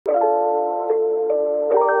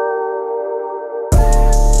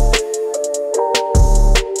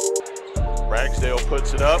Ragsdale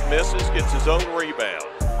puts it up, misses, gets his own rebound.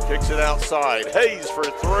 Kicks it outside. Hayes for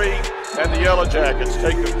three, and the Yellow Jackets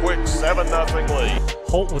take a quick 7-0 lead.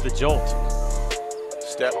 Holt with a jolt.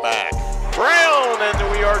 Step back. Brown,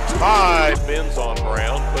 and we are tied. Bins on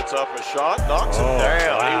Brown, puts up a shot, knocks him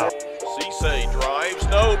down. Wow. Cisse drives,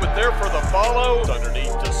 no, but there for the follow.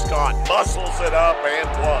 Underneath to Scott, muscles it up and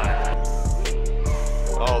one.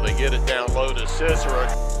 Oh, they get it down low to Cicero.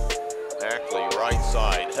 Ackley right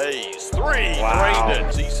side, Hayes, three, drained it.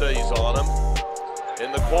 Cisse's on him.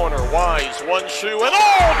 In the corner, Wise, one shoe, and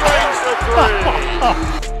drains the three!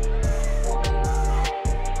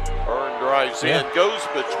 Byrne drives in, goes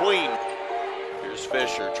between. Here's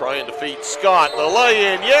Fisher trying to feed Scott. The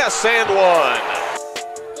lay-in, yes, and one.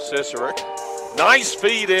 Cicero, nice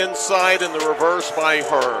feed inside in the reverse by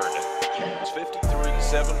Hearn. It's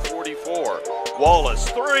 53-7-44. Wallace,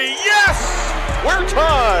 three, yes! We're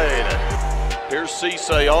tied! Here's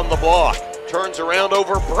Cisse on the block. Turns around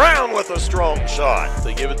over Brown with a strong shot.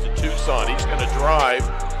 They give it to Tucson. He's going to drive,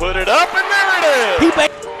 put it up, and there it is!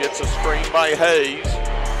 Gets a screen by Hayes.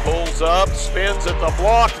 Pulls up, spins at the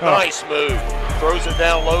block. Nice move. Throws it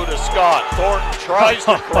down low to Scott. Thornton tries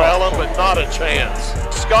to corral him, but not a chance.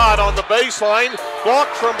 Scott on the baseline,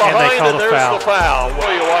 blocked from behind, and there's the foul.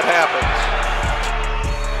 Tell you what happens.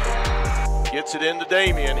 Gets it into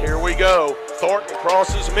Damian. Here we go. Thornton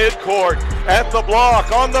crosses midcourt at the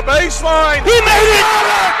block on the baseline. He made it!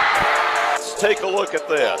 Let's take a look at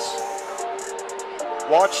this.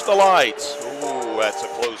 Watch the lights. Ooh, that's a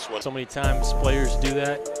close one. So many times players do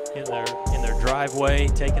that in their driveway,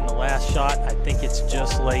 taking the last shot. I think it's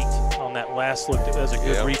just late on that last look. That was a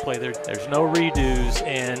good replay. There's no redos,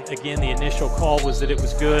 and again, the initial call was that it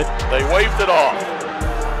was good. They waved it off.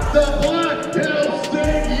 The Blacktail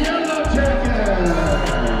State Yellow Jackets.